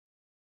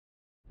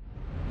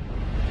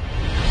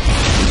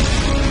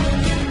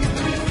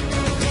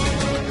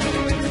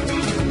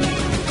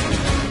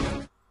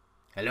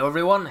Hello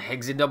everyone,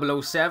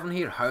 Higgsy007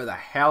 here. How the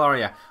hell are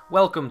you?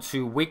 Welcome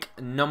to week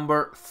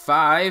number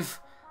 5.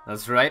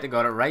 That's right, I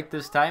got it right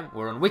this time.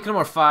 We're on week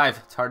number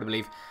 5. It's hard to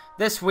believe.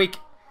 This week,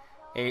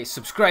 a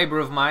subscriber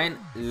of mine,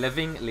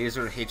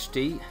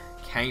 LivingLaserHD,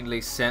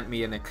 kindly sent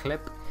me in a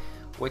clip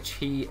which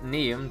he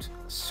named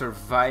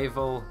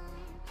Survival.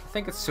 I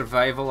think it's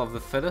Survival of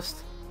the Fittest.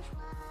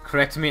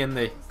 Correct me in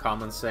the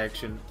comment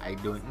section. I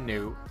don't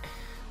know.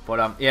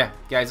 But yeah,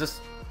 guys,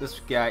 this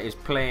guy is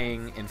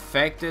playing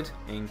Infected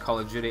in Call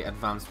of Duty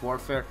Advanced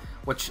Warfare,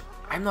 which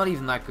I'm not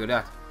even that good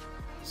at.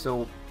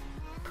 So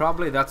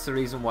probably that's the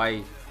reason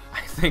why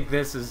I think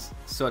this is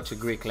such a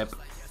great clip,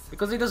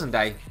 because he doesn't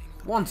die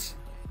once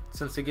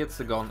since he gets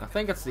the gun. I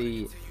think it's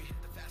the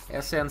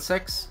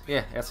SN6.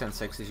 Yeah,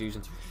 SN6 he's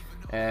using.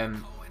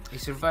 He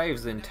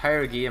survives the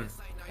entire game,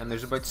 and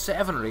there's about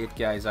 7 or 8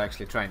 guys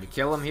actually trying to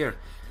kill him here,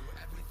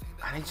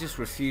 and he just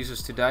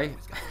refuses to die.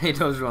 He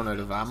does run out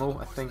of ammo,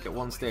 I think, at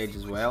one stage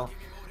as well.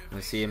 I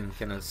see him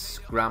kind of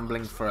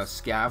scrambling for a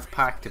scav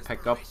pack to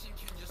pick up.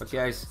 But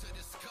guys,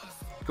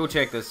 go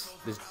check this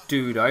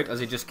dude out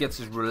as he just gets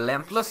his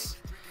relentless.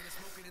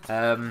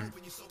 As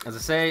I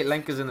say,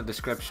 link is in the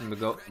description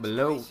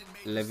below.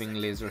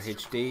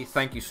 LivingLaserHD.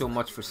 Thank you so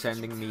much for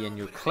sending me in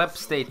your clip.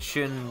 Stay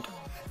tuned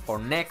for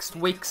next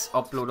week's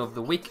upload of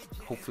the week.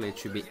 Hopefully it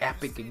should be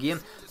epic again.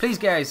 Please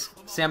guys,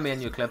 send me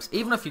in your clips.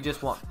 Even if you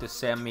just want to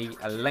send me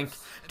a link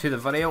to the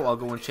video, I'll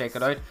go and check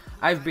it out.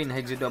 I've been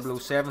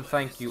Higgsy007.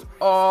 Thank you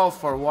all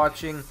for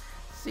watching.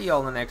 See you all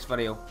in the next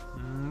video.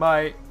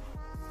 Bye.